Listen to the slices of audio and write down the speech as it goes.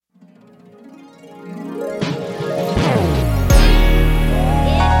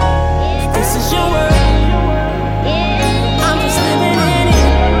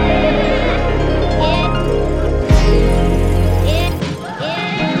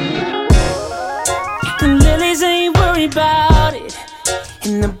about it,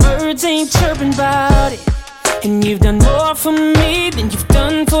 and the birds ain't chirping about it. And you've done more for me than you've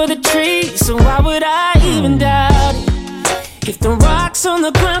done for the trees, so why would I even doubt it? If the rocks on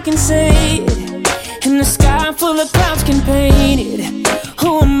the ground can say it, and the sky full of clouds can paint it,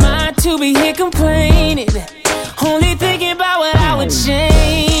 who am I to be here complaining? Only thinking about what I would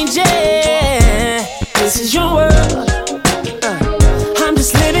change, yeah. This is your world, I'm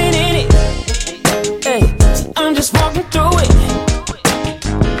just living in it, hey. I'm just walking through it,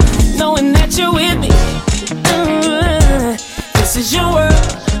 knowing that you're with me. This is your world,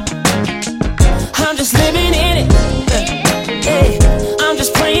 I'm just living in it, hey. I'm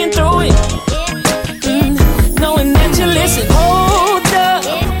just playing through it, knowing that you listen. Hold up,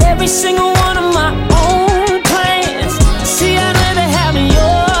 every single one of my own plans. See, I'd rather have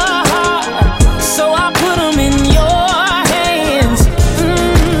your heart, so I put them in your hands.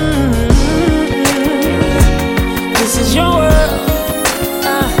 This is your world,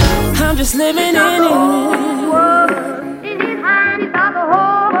 I'm just living in it.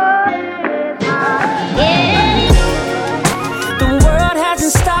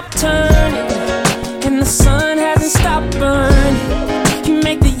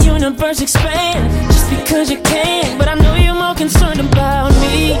 Universe expand just because you can, but I know you're more concerned about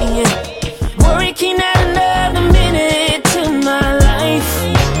me. Worry can't add another minute to my life.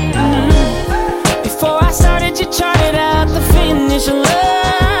 Before I started, you charted out the finish line.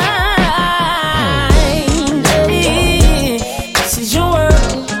 Hey, this is your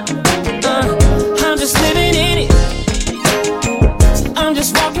world, I'm just living in it. I'm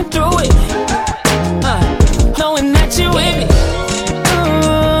just walking through it, knowing that you're with me.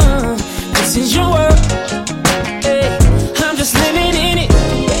 This is your world, hey. I'm just living in it,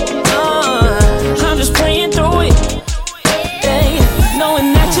 I'm just playing through it, hey.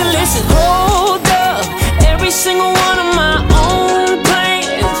 Knowing that you listen. Hold up, every single one of my own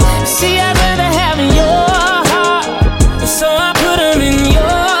plans. See, I'd rather have your heart, so I put them in your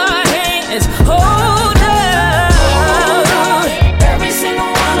hands. Hold up, every single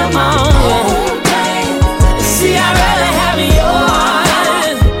one of my own plans. See, I'd rather have your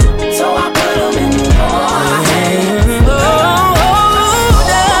heart, so I put them in your hands. Hold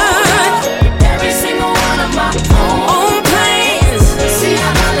up, every single one of my own plans. See,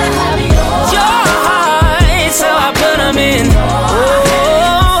 I'd rather have your heart, so I put them in. Hold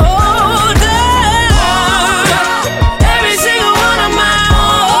up, every single one of my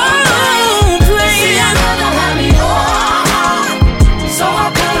own plans. See, I'd rather have your heart, so I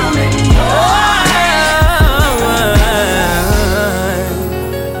put them in your.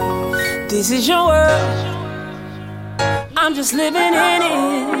 This is your world, I'm just living in it.